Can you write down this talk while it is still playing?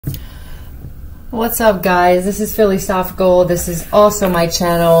What's up, guys? This is Philosophical. This is also my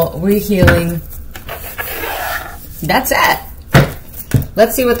channel, Rehealing. That's it.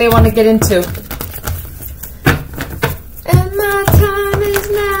 Let's see what they want to get into. And my time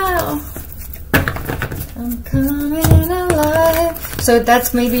is now. I'm coming alive. So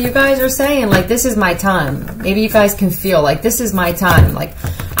that's maybe you guys are saying, like, this is my time. Maybe you guys can feel like this is my time. Like,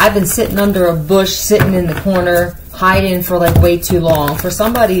 I've been sitting under a bush, sitting in the corner, hiding for like way too long. For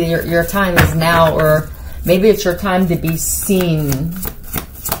somebody, your time is now, or maybe it's your time to be seen.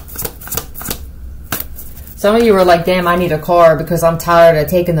 Some of you are like, damn, I need a car because I'm tired of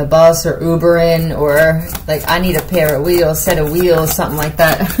taking the bus or Ubering, or like I need a pair of wheels, set of wheels, something like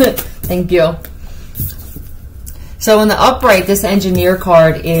that. Thank you. So in the upright, this engineer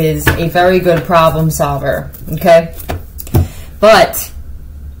card is a very good problem solver, okay? But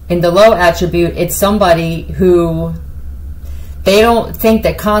in the low attribute, it's somebody who they don't think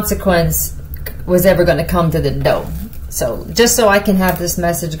that consequence was ever going to come to the door. So just so I can have this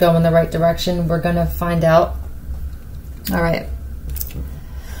message go in the right direction, we're going to find out. All right.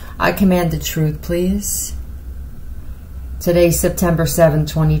 I command the truth, please. Today's September 7th,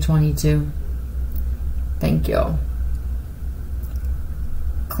 2022. Thank you.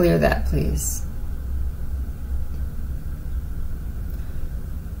 Clear that, please.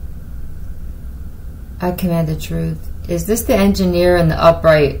 I command the truth. Is this the engineer in the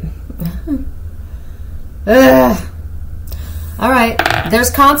upright? Alright.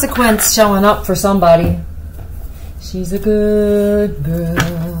 There's consequence showing up for somebody. She's a good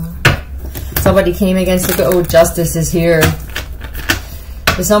girl. Somebody came against the good... Oh, justice is here.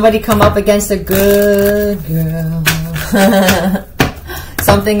 Did somebody come up against a good girl?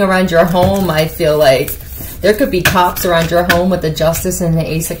 Something around your home, I feel like. There could be cops around your home with the justice and the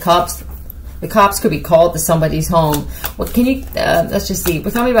ace of cups. The cops could be called to somebody's home. What can you, let's just see. Well,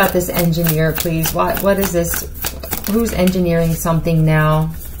 tell me about this engineer, please. What is this? Who's engineering something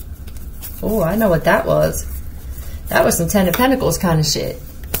now? Oh, I know what that was. That was some Ten of Pentacles kind of shit.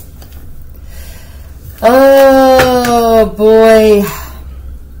 Oh, boy.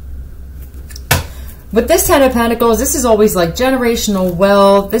 With this Ten of Pentacles, this is always like generational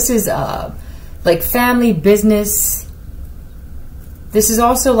wealth. This is like family business. This is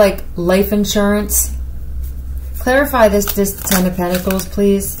also like life insurance. Clarify this Ten of Pentacles,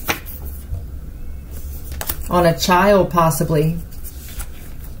 please. On a child, possibly.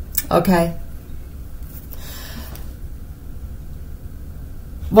 Okay.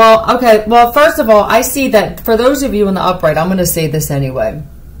 Well, okay. Well, first of all, I see that for those of you in the upright, I'm going to say this anyway.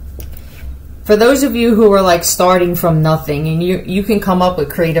 For those of you who are like starting from nothing, and you can come up with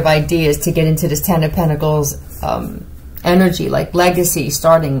creative ideas to get into this Ten of Pentacles energy, like legacy,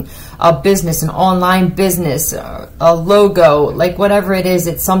 starting a business, an online business, a logo, like whatever it is,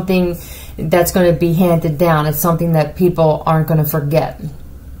 it's something that's going to be handed down. It's something that people aren't going to forget.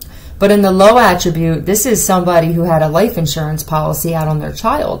 But in the low attribute, this is somebody who had a life insurance policy out on their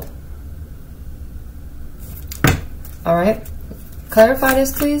child. All right. Clarify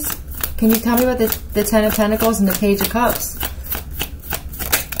this, please. Can you tell me about the Ten of Pentacles and the Page of Cups?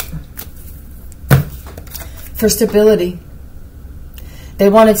 For stability. They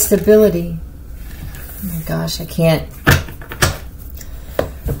wanted stability. Oh my gosh, I can't.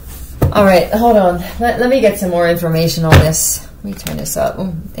 All right, hold on. Let me get some more information on this. Let me turn this up.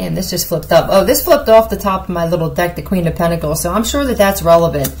 Oh, damn, this just flipped up. Oh, this flipped off the top of my little deck, the Queen of Pentacles. So I'm sure that that's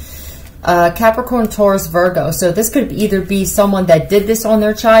relevant. Capricorn, Taurus, Virgo. So this could either be someone that did this on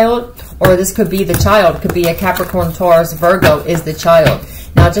their child, or this could be the child. It could be a Capricorn, Taurus, Virgo is the child.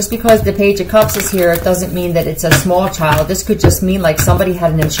 Now, just because the Page of Cups is here, it doesn't mean that it's a small child. This could just mean like somebody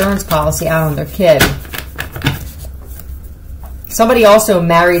had an insurance policy out on their kid. Somebody also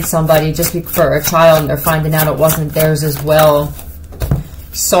married somebody just for a child, and they're finding out it wasn't theirs as well.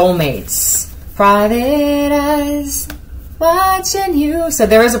 Soulmates. Private eyes watching you. So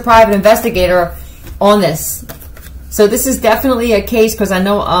there is a private investigator on this. So this is definitely a case, because I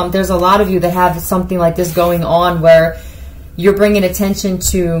know there's a lot of you that have something like this going on, where you're bringing attention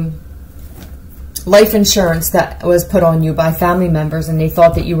to life insurance that was put on you by family members, and they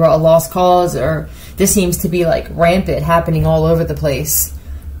thought that you were a lost cause, or this seems to be like rampant, happening all over the place.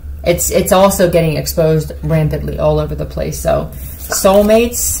 It's also getting exposed rampantly all over the place. So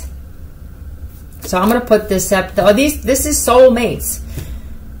soulmates. So I'm going to put this up. This is soulmates.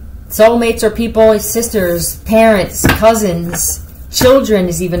 Soulmates are people, sisters, parents, cousins, children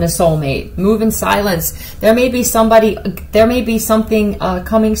is even a soulmate. Move in silence. There may be somebody, there may be something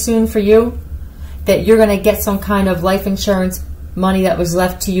coming soon for you, that you're going to get some kind of life insurance money that was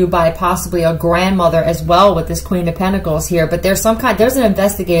left to you by possibly a grandmother as well with this Queen of Pentacles here. But there's there's an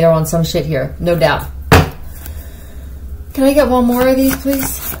investigator on some shit here, no doubt. Can I get one more of these,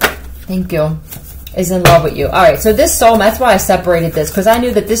 please? Thank you. Is in love with you. All right, so this soulmate, that's why I separated this, because I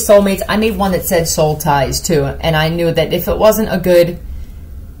knew that this soulmate, I made one that said soul ties too, and I knew that if it wasn't a good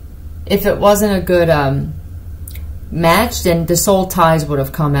match, then the soul ties would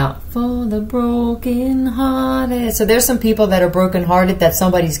have come out. For the broken hearted. So there's some people that are broken hearted, that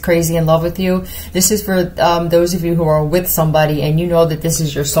somebody's crazy in love with you. This is for those of you who are with somebody and you know that this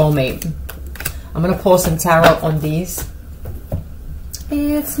is your soulmate. I'm going to pull some tarot on these.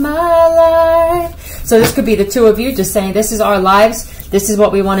 It's my life. So this could be the two of you just saying, this is our lives. This is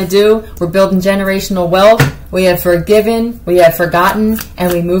what we want to do. We're building generational wealth. We have forgiven. We have forgotten.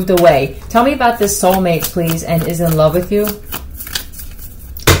 And we moved away. Tell me about this soulmate, please, and is in love with you.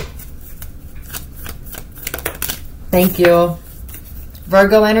 Thank you.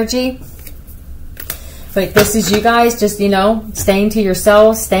 Virgo energy. But this is you guys just, you know, staying to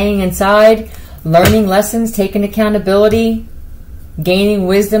yourselves, staying inside, learning lessons, taking accountability, gaining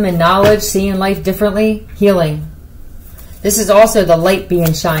wisdom and knowledge, seeing life differently, healing. This is also the light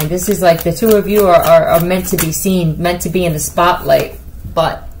being shined. This is like the two of you are meant to be seen, meant to be in the spotlight.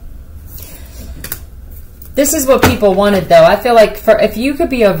 But this is what people wanted, though. I feel like if you could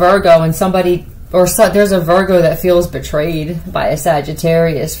be a Virgo and somebody, or there's a Virgo that feels betrayed by a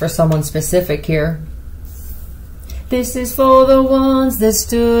Sagittarius for someone specific here. This is for the ones that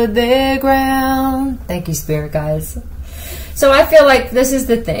stood their ground. Thank you, Spirit guys. So I feel like this is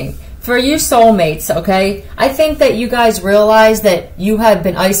the thing. For you soulmates, okay, I think that you guys realize that you have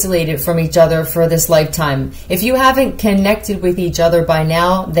been isolated from each other for this lifetime. If you haven't connected with each other by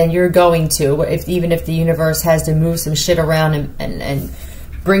now, then you're going to, even if the universe has to move some shit around and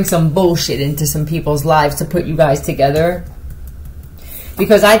bring some bullshit into some people's lives to put you guys together.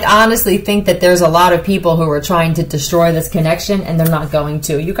 Because I honestly think that there's a lot of people who are trying to destroy this connection, and they're not going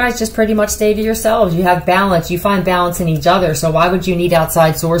to. You guys just pretty much stay to yourselves. You have balance. You find balance in each other. So why would you need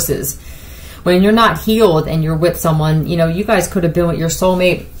outside sources? When you're not healed and you're with someone, you know, you guys could have been with your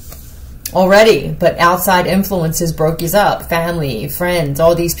soulmate already, but outside influences broke you up. Family, friends,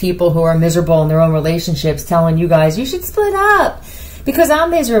 all these people who are miserable in their own relationships telling you guys, you should split up because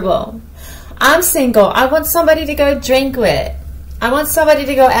I'm miserable. I'm single. I want somebody to go drink with. I want somebody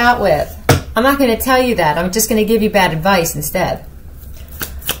to go out with. I'm not going to tell you that. I'm just going to give you bad advice instead.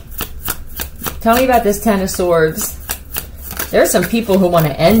 Tell me about this Ten of Swords. There's some people who want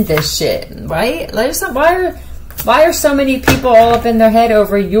to end this shit, right? Why are so many people all up in their head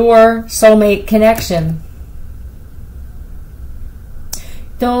over your soulmate connection?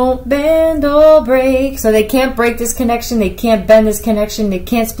 Don't bend or break. So they can't break this connection. They can't bend this connection. They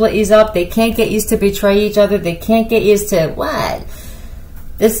can't split you up. They can't get used to betray each other. They can't get used to what?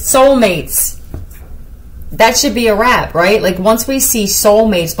 This soulmates. That should be a wrap, right? Like once we see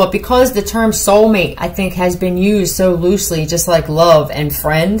soulmates, but because the term soulmate, I think, has been used so loosely, just like love and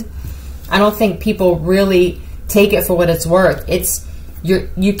friend, I don't think people really take it for what it's worth.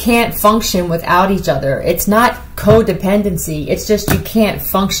 You can't function without each other. It's not codependency. It's just you can't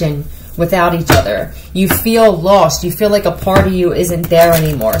function without each other. You feel lost. You feel like a part of you isn't there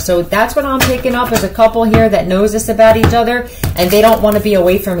anymore. So that's what I'm picking up as a couple here that knows this about each other, and they don't want to be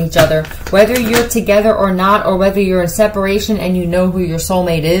away from each other. Whether you're together or not, or whether you're in separation and you know who your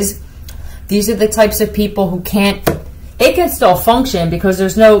soulmate is, these are the types of people who can't. They can still function because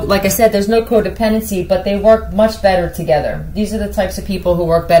there's no, like I said, there's no codependency, but they work much better together. These are the types of people who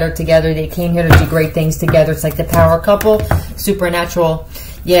work better together. They came here to do great things together. It's like the power couple, supernatural.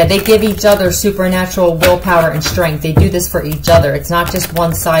 Yeah, they give each other supernatural willpower and strength. They do this for each other. It's not just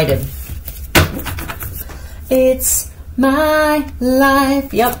one-sided. It's my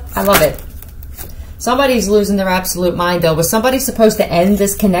life. Yep, I love it. Somebody's losing their absolute mind, though. Was somebody supposed to end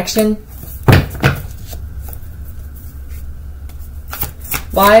this connection?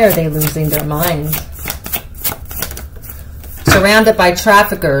 Why are they losing their mind? Surrounded by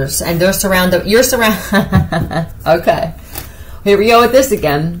traffickers, and they're surrounded. You're surrounded. Okay. Here we go with this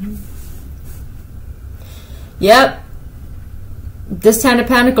again. Yep. This Ten of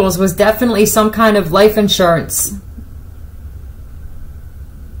Pentacles was definitely some kind of life insurance.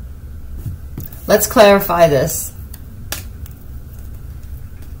 Let's clarify this.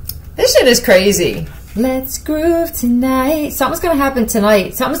 This shit is crazy. Let's groove tonight. Something's going to happen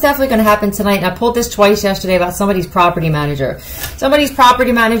tonight. Something's definitely going to happen tonight. And I pulled this twice yesterday about somebody's property manager. Somebody's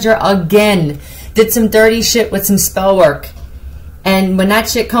property manager, again, did some dirty shit with some spell work. And when that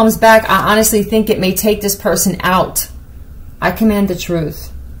shit comes back, I honestly think it may take this person out. I command the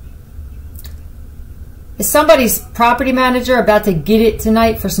truth. Is somebody's property manager about to get it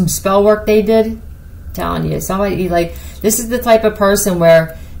tonight for some spell work they did? I'm telling you, somebody like, this is the type of person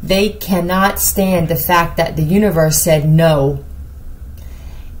where they cannot stand the fact that the universe said no.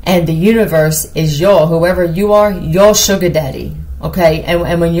 And the universe is whoever you are, your sugar daddy. Okay?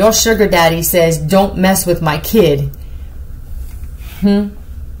 And when your sugar daddy says, don't mess with my kid,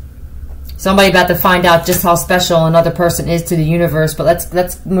 somebody about to find out just how special another person is to the universe. But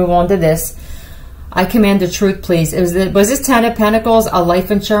let's move on to this. I command the truth, please. Was this Ten of Pentacles a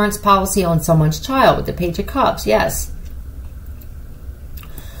life insurance policy on someone's child with the Page of Cups? Yes.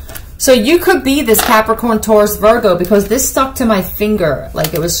 So you could be this Capricorn, Taurus, Virgo, because this stuck to my finger.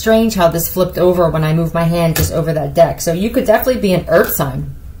 Like, it was strange how this flipped over when I moved my hand just over that deck. So you could definitely be an earth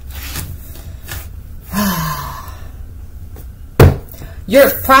sign. Your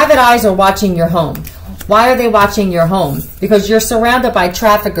private eyes are watching your home. Why are they watching your home? Because you're surrounded by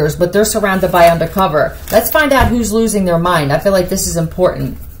traffickers, but they're surrounded by undercover. Let's find out who's losing their mind. I feel like this is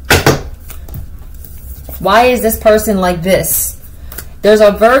important. Why is this person like this? There's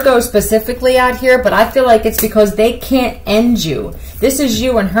a Virgo specifically out here, but I feel like it's because they can't end you. This is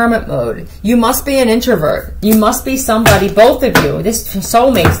you in hermit mode. You must be an introvert. You must be somebody, both of you. This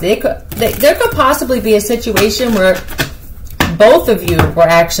soulmates. There could possibly be a situation where both of you were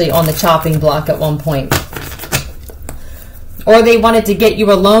actually on the chopping block at one point. Or they wanted to get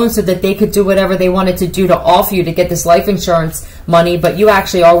you alone so that they could do whatever they wanted to do to offer you to get this life insurance money, but you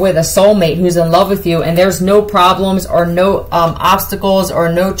actually are with a soulmate who's in love with you, and there's no problems or no obstacles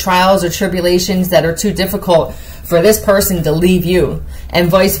or no trials or tribulations that are too difficult for this person to leave you, and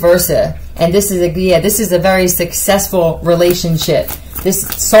vice versa. And this is a very successful relationship.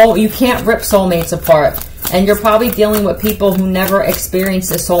 You can't rip soulmates apart. And you're probably dealing with people who never experienced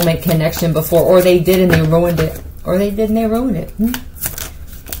a soulmate connection before, or they did and they ruined it. Or they did and they ruined it.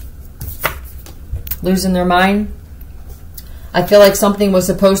 Losing their mind. I feel like something was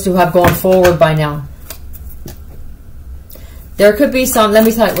supposed to have gone forward by now. There could be some, let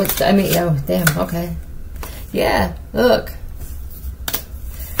me tell you, oh, damn, okay. Yeah, look.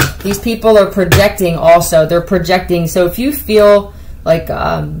 These people are projecting also. They're projecting. So if you feel like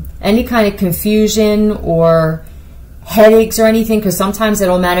any kind of confusion or headaches or anything, because sometimes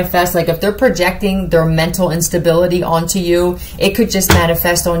it'll manifest, like if they're projecting their mental instability onto you, it could just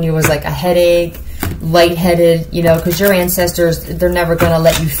manifest on you as like a headache, lightheaded, you know, because your ancestors, they're never going to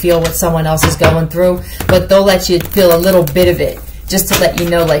let you feel what someone else is going through, but they'll let you feel a little bit of it just to let you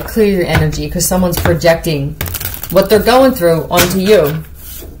know, like, clear your energy, because someone's projecting what they're going through onto you.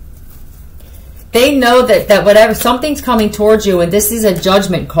 They know that whatever, something's coming towards you, and this is a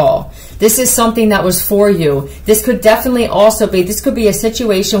judgment call. This is something that was for you. This could definitely also be, this could be a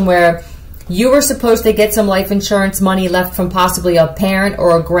situation where you were supposed to get some life insurance money left from possibly a parent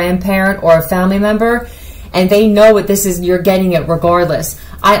or a grandparent or a family member, and they know what this is, you're getting it regardless.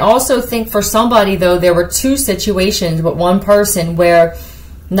 I also think for somebody, though, there were two situations with one person where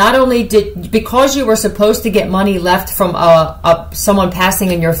not only because you were supposed to get money left from someone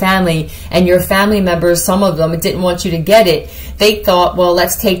passing in your family, and your family members, some of them didn't want you to get it, they thought, well,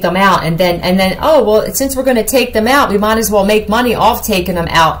 let's take them out. And then, oh, well, since we're going to take them out, we might as well make money off taking them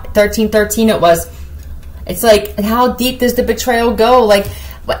out. 1313 it was. It's like, how deep does the betrayal go? Like,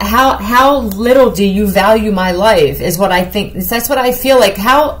 how little do you value my life is what I think. That's what I feel like.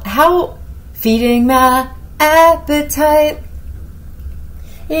 How feeding my appetite.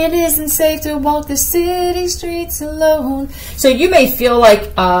 It isn't safe to walk the city streets alone. So you may feel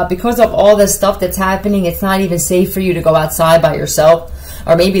like because of all this stuff that's happening, it's not even safe for you to go outside by yourself.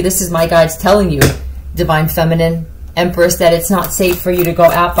 Or maybe this is my guides telling you, Divine Feminine, Empress, that it's not safe for you to go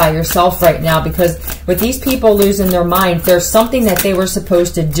out by yourself right now, because with these people losing their mind, there's something that they were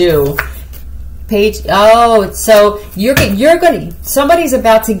supposed to do. So somebody's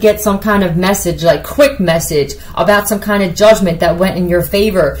about to get some kind of message, like quick message about some kind of judgment that went in your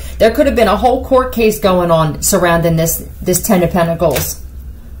favor. There could have been a whole court case going on surrounding this Ten of Pentacles.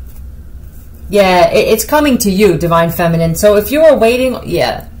 Yeah, it's coming to you, Divine Feminine. So if you were waiting,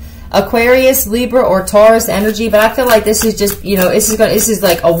 yeah, Aquarius, Libra, or Taurus energy, but I feel like this is just, you know, this is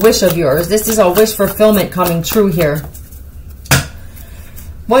like a wish of yours. This is a wish fulfillment coming true here.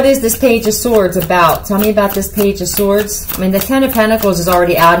 What is this Page of Swords about? Tell me about this Page of Swords. I mean, the Ten of Pentacles is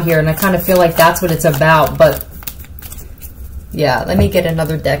already out here, and I kind of feel like that's what it's about. But, yeah, let me get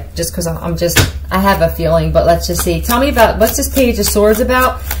another deck just because I have a feeling. But let's just see. Tell me about, what's this Page of Swords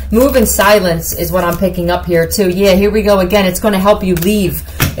about? Move in silence is what I'm picking up here, too. Yeah, here we go again. It's going to help you leave.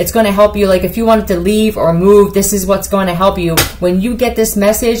 It's going to help you, like, if you wanted to leave or move, this is what's going to help you. When you get this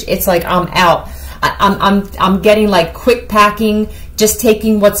message, it's like, I'm out. I'm getting, like, quick packing. just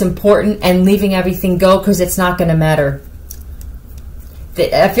taking what's important and leaving everything go because it's not going to matter.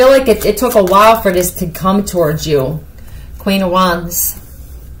 I feel like it took a while for this to come towards you. Queen of Wands.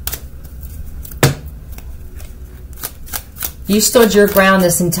 You stood your ground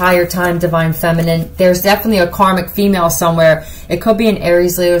this entire time, Divine Feminine. There's definitely a karmic female somewhere. It could be an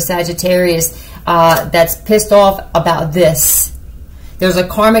Aries, Leo, Sagittarius that's pissed off about this. There's a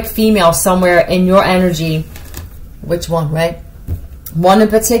karmic female somewhere in your energy. Which one, right? One in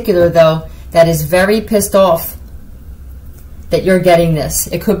particular, though, that is very pissed off that you're getting this.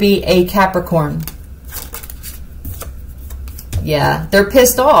 It could be a Capricorn. Yeah, they're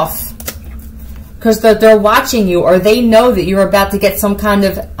pissed off because they're watching you, or they know that you're about to get some kind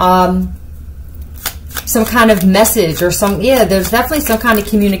of message or there's definitely some kind of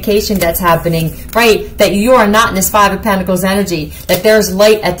communication that's happening, right? That you are not in this Five of Pentacles energy, that there's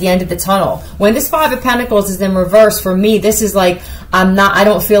light at the end of the tunnel. When this Five of Pentacles is in reverse, for me, this is like, I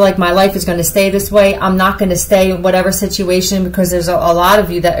don't feel like my life is going to stay this way. I'm not going to stay in whatever situation, because there's a lot of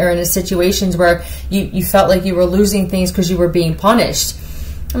you that are in situations where you felt like you were losing things because you were being punished.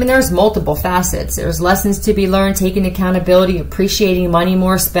 I mean, there's multiple facets. There's lessons to be learned, taking accountability, appreciating money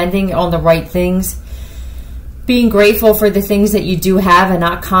more, spending on the right things, being grateful for the things that you do have and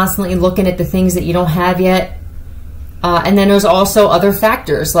not constantly looking at the things that you don't have yet. And then there's also other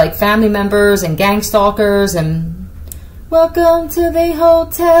factors like family members and gang stalkers and welcome to the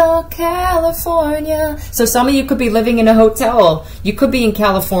Hotel California. So some of you could be living in a hotel. You could be in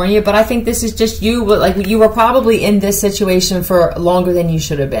California, but I think this is just you. Like, you were probably in this situation for longer than you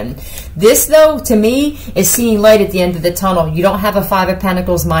should have been. This, though, to me, is seeing light at the end of the tunnel. You don't have a Five of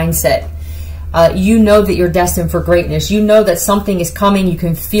Pentacles mindset. You know that you're destined for greatness. You know that something is coming. You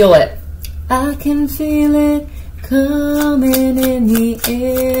can feel it. I can feel it coming in the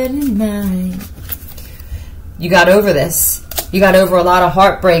air tonight. You got over this. You got over a lot of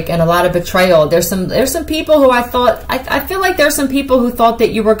heartbreak and a lot of betrayal. There's some people who I feel like there's some people who thought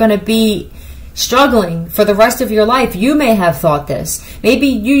that you were going to be struggling for the rest of your life. You may have thought this. Maybe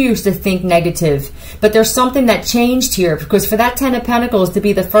you used to think negative, but there's something that changed here, because for that Ten of Pentacles to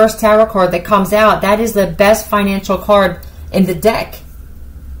be the first tarot card that comes out, that is the best financial card in the deck.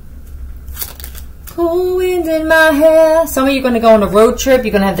 Cool wind in my hair. Some of you are going to go on a road trip.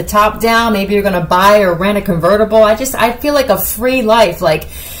 You're going to have the top down. Maybe you're going to buy or rent a convertible. I feel like a free life. Like,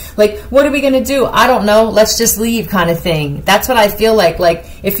 what are we going to do? I don't know. Let's just leave kind of thing. That's what I feel like. Like,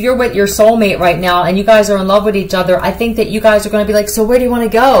 if you're with your soulmate right now and you guys are in love with each other, I think that you guys are going to be like, so where do you want to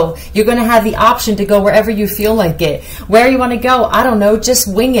go? You're going to have the option to go wherever you feel like it. Where you want to go? I don't know.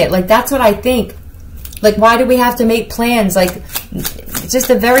 Just wing it. Like, that's what I think. Like, why do we have to make plans? Like, it's just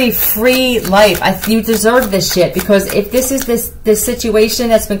a very free life. You deserve this shit, because if this is this situation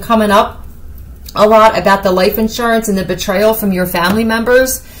that's been coming up a lot about the life insurance and the betrayal from your family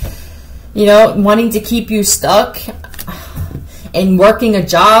members, you know, wanting to keep you stuck and working a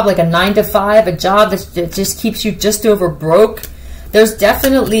job like a 9-to-5, a job that just keeps you just over broke. There's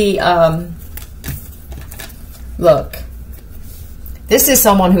definitely, look, this is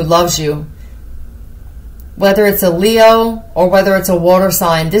someone who loves you. Whether it's a Leo or whether it's a water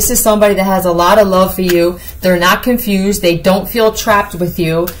sign, this is somebody that has a lot of love for you. They're not confused. They don't feel trapped with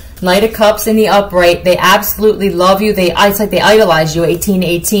you. Knight of Cups in the upright. They absolutely love you. It's like they idolize you,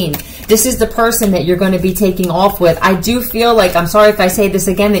 1818. This is the person that you're going to be taking off with. I do feel like, I'm sorry if I say this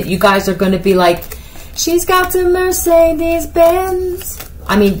again, that you guys are going to be like, she's got a Mercedes Benz.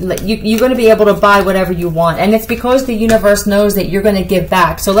 I mean, you're going to be able to buy whatever you want. And it's because the universe knows that you're going to give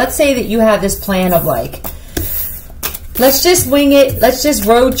back. So let's say that you have this plan of like, let's just wing it, let's just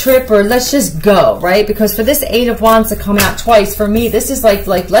road trip, or let's just go, right? Because for this Eight of Wands to come out twice, for me, this is like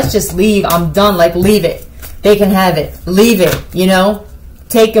let's just leave. I'm done. Like, leave it. They can have it. Leave it, you know?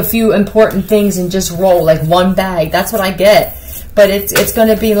 Take a few important things and just roll, like one bag. That's what I get. But it's going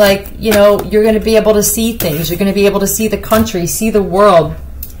to be like, you know, you're going to be able to see things. You're going to be able to see the country, see the world.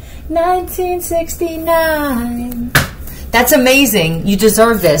 1969. That's amazing. You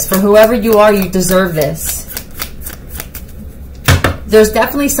deserve this. For whoever you are, you deserve this. There's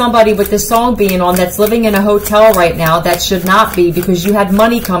definitely somebody with this song being on that's living in a hotel right now that should not be, because you had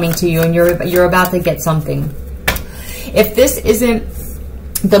money coming to you and you're about to get something. If this isn't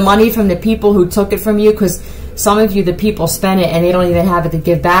the money from the people who took it from you, because some of you, the people spend it and they don't even have it to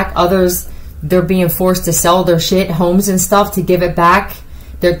give back. Others, they're being forced to sell their shit, homes and stuff, to give it back.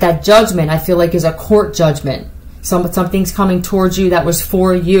 That judgment, I feel like, is a court judgment. Something's coming towards you that was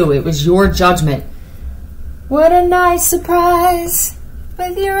for you. It was your judgment. What a nice surprise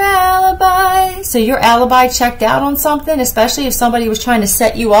with your alibi. So your alibi checked out on something, especially if somebody was trying to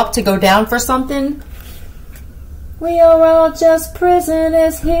set you up to go down for something. We are all just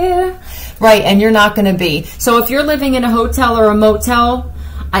prisoners here. Right, and you're not going to be. So if you're living in a hotel or a motel,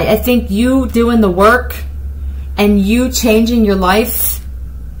 I think you doing the work and you changing your life,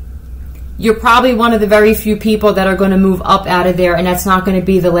 you're probably one of the very few people that are going to move up out of there, and that's not going to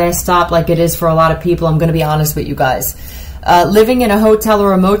be the last stop like it is for a lot of people. I'm going to be honest with you guys. Living in a hotel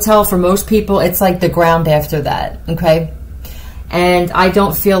or a motel, for most people, it's like the ground after that, okay? And I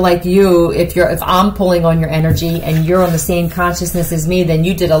don't feel like you, if I'm pulling on your energy and you're on the same consciousness as me, then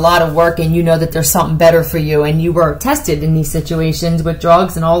you did a lot of work and you know that there's something better for you, and you were tested in these situations with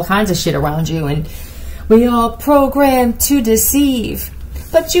drugs and all kinds of shit around you, and we are programmed to deceive,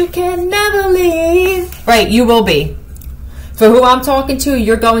 but you can never leave. Right, you will be. For who I'm talking to,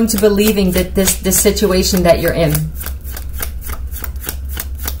 you're going to believing that this situation that you're in.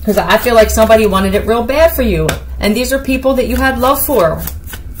 Because I feel like somebody wanted it real bad for you. And these are people that you had love for.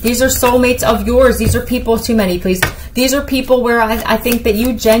 These are soulmates of yours. These are people, too many, please. These are people where I think that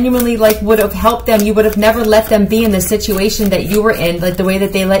you genuinely would have helped them. You would have never let them be in the situation that you were in, like the way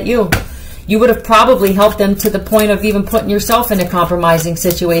that they let you. You would have probably helped them to the point of even putting yourself in a compromising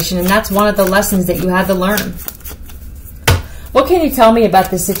situation. And that's one of the lessons that you had to learn. What can you tell me about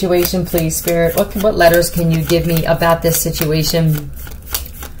this situation, please, Spirit? What letters can you give me about this situation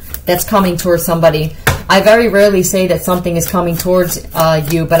that's coming towards somebody? I very rarely say that something is coming towards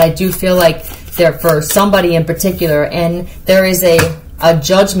you, but I do feel like they're for somebody in particular, and there is a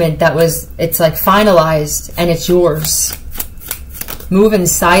judgment it's like finalized, and it's yours. Move in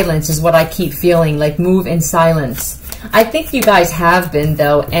silence is what I keep feeling, like move in silence. I think you guys have been,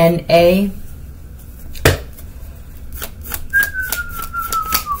 though. N-A.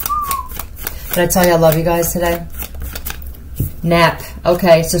 Did I tell you I love you guys today? Nap.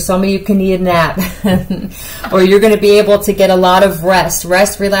 Okay, so some of you can need a nap. Or you're going to be able to get a lot of rest.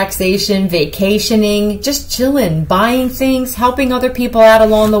 Rest, relaxation, vacationing, just chilling, buying things, helping other people out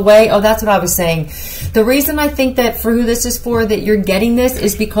along the way. Oh, that's what I was saying. The reason I think that for who this is for, that you're getting this,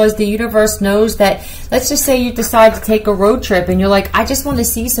 is because the universe knows that, let's just say you decide to take a road trip and you're like, I just want to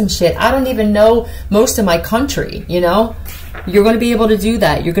see some shit. I don't even know most of my country, you know? You're going to be able to do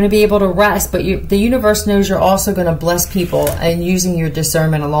that. You're going to be able to rest, but the universe knows you're also going to bless people and using your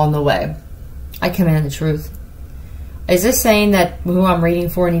discernment along the way. I command the truth. Is this saying that who I'm reading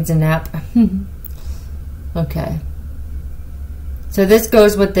for needs a nap? Okay. So this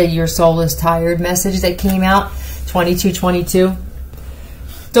goes with the your soul is tired message that came out, 2222.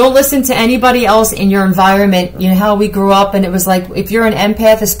 Don't listen to anybody else in your environment. You know how we grew up and it was like, if you're an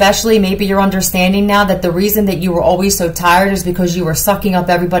empath especially, maybe you're understanding now that the reason that you were always so tired is because you were sucking up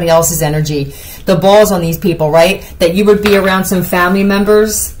everybody else's energy. The balls on these people, right? That you would be around some family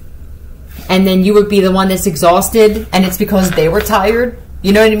members and then you would be the one that's exhausted, and it's because they were tired.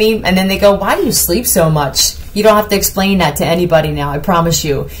 You know what I mean? And then they go, why do you sleep so much? You don't have to explain that to anybody now, I promise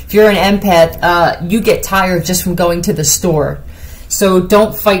you. If you're an empath, you get tired just from going to the store. So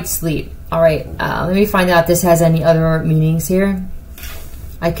don't fight sleep. All right, let me find out if this has any other meanings here.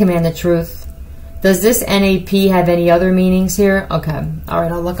 I command the truth. Does this NAP have any other meanings here? Okay, all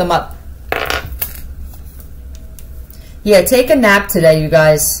right, I'll look them up. Yeah, take a nap today, you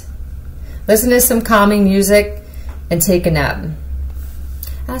guys. Listen to some calming music and take a nap.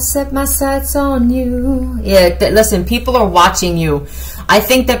 I set my sights on you. Yeah, listen, people are watching you. I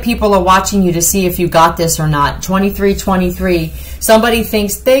think that people are watching you to see if you got this or not. 2323. Somebody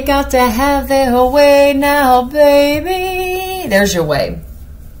thinks they got to have their way now, baby. There's your way.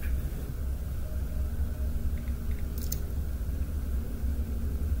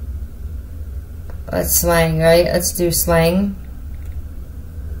 That's slang, right? Let's do slang.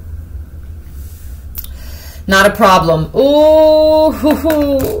 Not a problem. Ooh,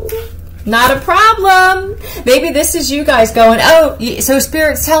 not a problem. Maybe this is you guys going, oh, so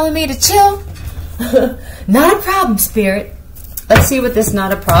Spirit's telling me to chill? Not a problem, Spirit. Let's see what this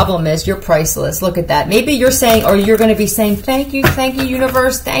not a problem is. You're priceless. Look at that. Maybe you're saying, or you're going to be saying, thank you,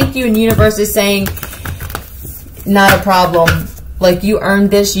 universe, thank you. And universe is saying, not a problem. Like, you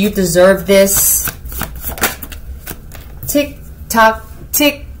earned this, you deserve this. Tick, tock,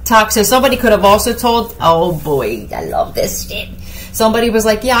 tick, tock. So somebody could have also told, oh boy, I love this shit. Somebody was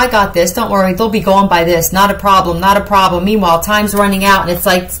like, yeah, I got this. Don't worry. They'll be going by this. Not a problem. Not a problem. Meanwhile, time's running out. And it's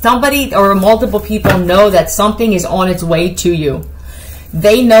like somebody or multiple people know that something is on its way to you.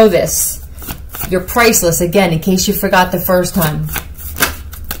 They know this. You're priceless. Again, in case you forgot the first time.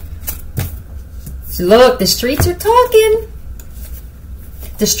 So look, the streets are talking.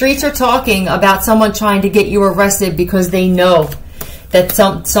 The streets are talking about someone trying to get you arrested because they know that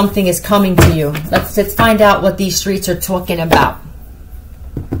something is coming to you. Let's find out what these streets are talking about.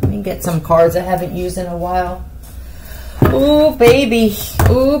 Let me get some cards I haven't used in a while. Ooh, baby.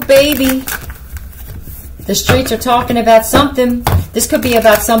 Ooh, baby. The streets are talking about something. This could be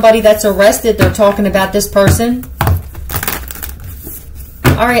about somebody that's arrested. They're talking about this person.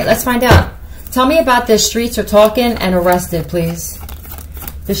 All right, let's find out. Tell me about the streets are talking and arrested, please.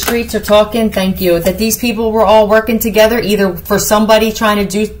 The streets are talking, thank you. That these people were all working together, either for somebody trying to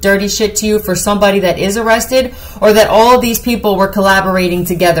do dirty shit to you, for somebody that is arrested, or that all of these people were collaborating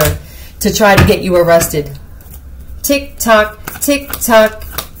together to try to get you arrested. Tick tock, tick tock.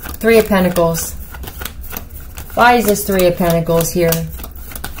 Three of Pentacles. Why is this Three of Pentacles here?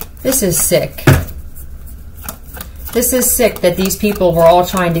 This is sick. This is sick that these people were all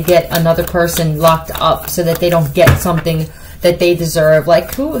trying to get another person locked up so that they don't get something that they deserve.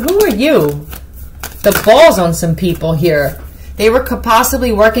 Like, who are you? The balls on some people here. They were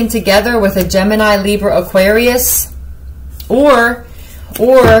possibly working together with a Gemini, Libra, Aquarius, or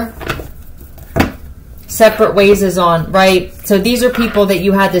separate ways is on, right? So these are people that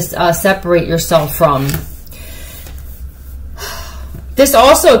you had to separate yourself from. This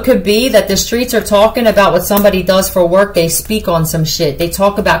also could be that the streets are talking about what somebody does for work. They speak on some shit. They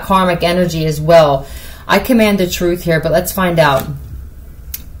talk about karmic energy as well. I command the truth here, but let's find out.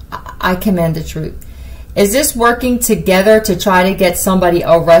 I command the truth. Is this working together to try to get somebody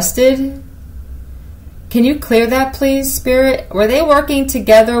arrested? Can you clear that, please, Spirit? Were they working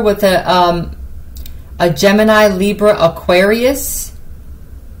together with a Gemini, Libra, Aquarius?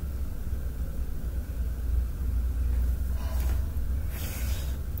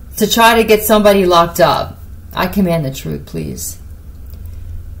 To try to get somebody locked up. I command the truth, please.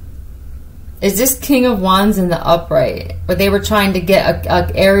 Is this King of Wands in the upright? Or they were trying to get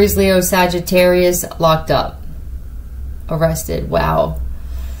a Aries, Leo, Sagittarius locked up. Arrested. Wow.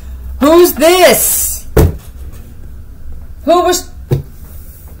 Who's this? Who was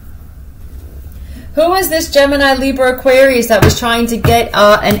this Gemini, Libra, Aquarius that was trying to get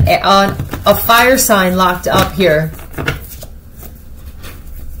a fire sign locked up here?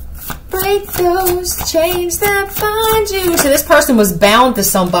 Break those chains that bind you. So this person was bound to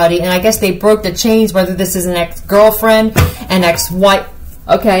somebody, and I guess they broke the chains, whether this is an ex-girlfriend, an ex-wife.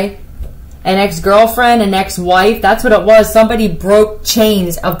 Okay. An ex-girlfriend, an ex-wife. That's what it was. Somebody broke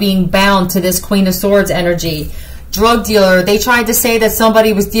chains of being bound to this Queen of Swords energy. Drug dealer. They tried to say that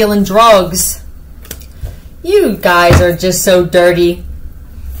somebody was dealing drugs. You guys are just so dirty.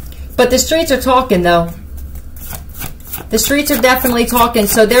 But the streets are talking, though. The streets are definitely talking.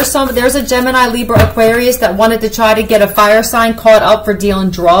 So there's a Gemini, Libra, Aquarius that wanted to try to get a fire sign caught up for dealing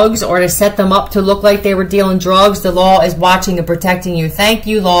drugs, or to set them up to look like they were dealing drugs. The law is watching and protecting you. Thank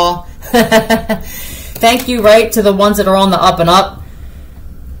you, law. Thank you, right, to the ones that are on the up and up.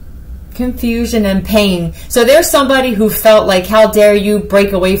 Confusion and pain. So there's somebody who felt like, how dare you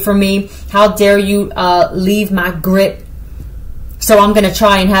break away from me? How dare you leave my grip? So I'm going to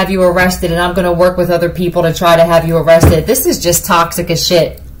try and have you arrested, and I'm going to work with other people to try to have you arrested. This is just toxic as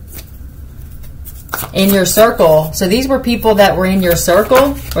shit. In your circle. So these were people that were in your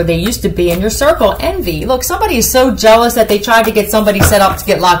circle, or they used to be in your circle. Envy. Look, somebody is so jealous that they tried to get somebody set up to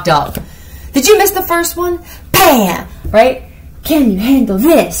get locked up. Did you miss the first one? Bam! Right? Can you handle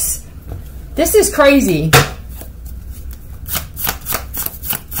this? This is crazy.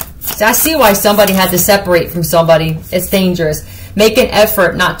 So I see why somebody had to separate from somebody. It's dangerous. Make an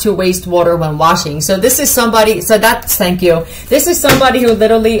effort not to waste water when washing. So this is somebody, so that's, thank you. This is somebody who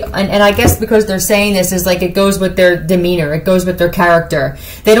literally, and I guess because they're saying this is like it goes with their demeanor. It goes with their character.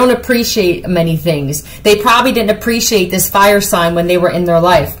 They don't appreciate many things. They probably didn't appreciate this fire sign when they were in their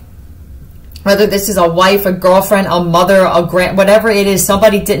life. Whether this is a wife, a girlfriend, a mother, a grand, whatever it is,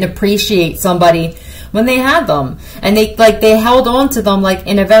 somebody didn't appreciate somebody when they had them. And they held on to them like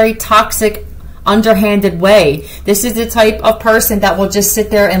in a very toxic, underhanded way. This is the type of person that will just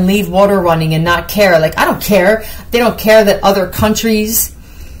sit there and leave water running and not care. Like, I don't care. They don't care that other countries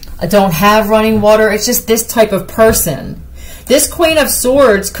don't have running water. It's just this type of person. This Queen of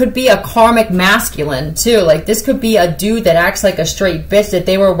Swords could be a karmic masculine too. Like, this could be a dude that acts like a straight bitch, that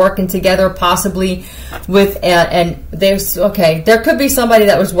they were working together possibly with, and there's, okay, there could be somebody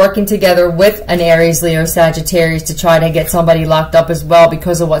that was working together with an Aries, Leo, Sagittarius to try to get somebody locked up as well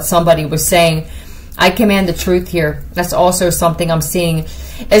because of what somebody was saying. I command the truth here. That's also something I'm seeing.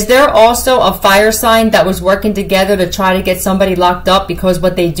 Is there also a fire sign that was working together to try to get somebody locked up because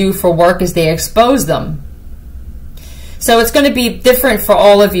what they do for work is they expose them? So it's going to be different for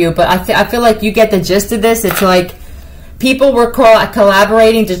all of you, but I feel like you get the gist of this. It's like people were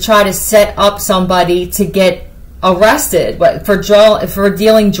collaborating to try to set up somebody to get arrested for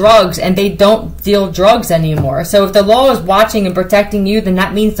dealing drugs, and they don't deal drugs anymore. So if the law is watching and protecting you, then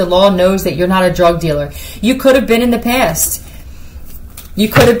that means the law knows that you're not a drug dealer. You could have been in the past. You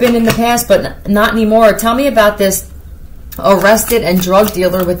could have been in the past, but not anymore. Tell me about this arrested and drug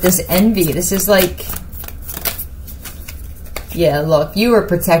dealer with this envy. This is like, yeah, look, you were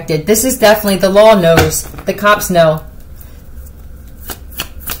protected. This is definitely, the law knows. The cops know.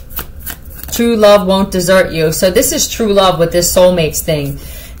 True love won't desert you. So this is true love with this soulmates thing.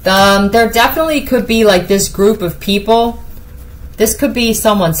 There definitely could be like this group of people. This could be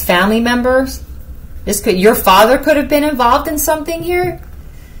someone's family members. Your father could have been involved in something here.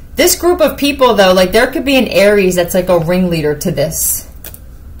 This group of people, though, like there could be an Aries that's like a ringleader to this.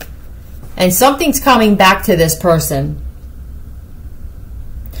 And something's coming back to this person.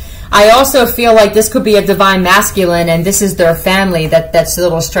 I also feel like this could be a divine masculine, and this is their family that's a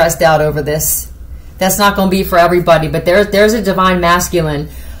little stressed out over this. That's not going to be for everybody, but there's a divine masculine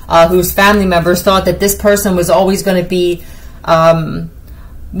whose family members thought that this person was always going to be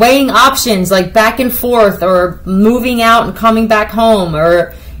weighing options, like back and forth, or moving out and coming back home,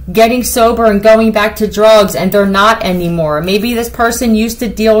 or getting sober and going back to drugs, and they're not anymore. Maybe this person used to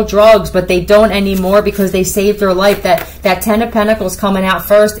deal drugs, but they don't anymore because they saved their life. That 10 of Pentacles coming out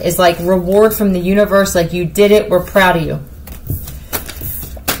first is like reward from the universe, like you did it, we're proud of you.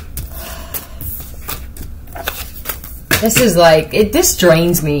 This is like, this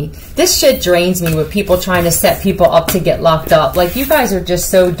drains me. This shit drains me with people trying to set people up to get locked up. Like, you guys are just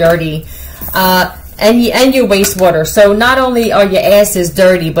so dirty. And you waste water. So not only are your asses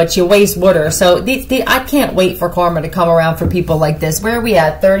dirty, but you waste water. So I can't wait for karma to come around for people like this. Where are we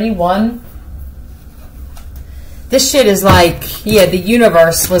at? 31? This shit is like, yeah, the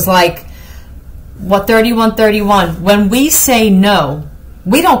universe was like, what, 31, 31. When we say no,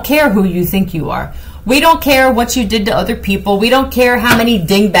 we don't care who you think you are. We don't care what you did to other people. We don't care how many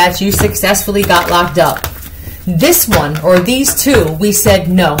dingbats you successfully got locked up. This one, or these two, we said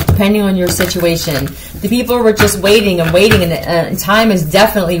no, depending on your situation. The people were just waiting and waiting, and time is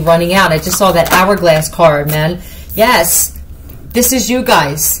definitely running out. I just saw that hourglass card, man. Yes, this is you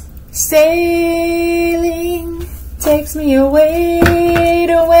guys. Sailing takes me away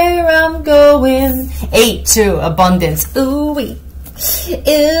to where I'm going. 8, 2, abundance. Ooh-wee.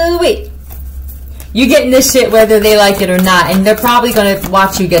 Ooh-wee. You're getting this shit whether they like it or not, and they're probably going to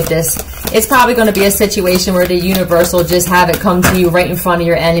watch you get this. It's probably going to be a situation where the universe will just have it come to you right in front of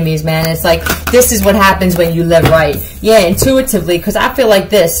your enemies, man. It's like, this is what happens when you live right. Yeah, intuitively, because I feel like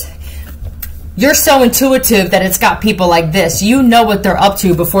this. You're so intuitive that it's got people like this. You know what they're up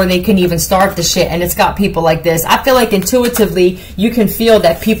to before they can even start the shit, and it's got people like this. I feel like intuitively, you can feel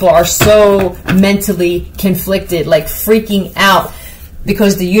that people are so mentally conflicted, like freaking out,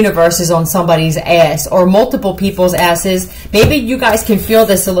 because the universe is on somebody's ass, or multiple people's asses. Maybe you guys can feel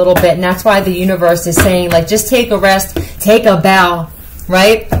this a little bit, and that's why the universe is saying, like, just take a rest, take a bow,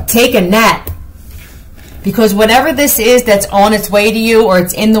 right? Take a nap. Because whatever this is that's on its way to you, or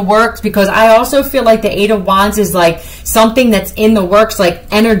it's in the works, because I also feel like the 8 of Wands is like something that's in the works, like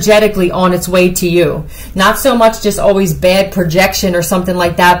energetically on its way to you. Not so much just always bad projection or something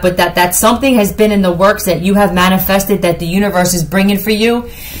like that, but that something has been in the works that you have manifested, that the universe is bringing for you.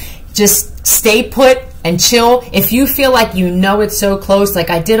 Just stay put and chill. If you feel like you know it's so close, like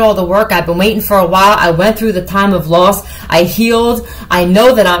I did all the work, I've been waiting for a while, I went through the time of loss, I healed, I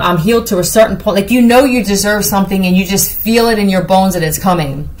know that I'm healed to a certain point, like you know you deserve something and you just feel it in your bones that it's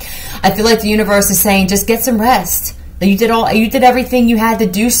coming. I feel like the universe is saying, just get some rest. You did everything you had to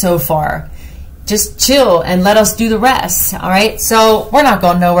do so far. Just chill and let us do the rest. All right, so we're not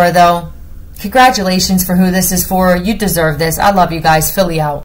going nowhere though. Congratulations for who this is for. You deserve this. I love you guys. Philly out.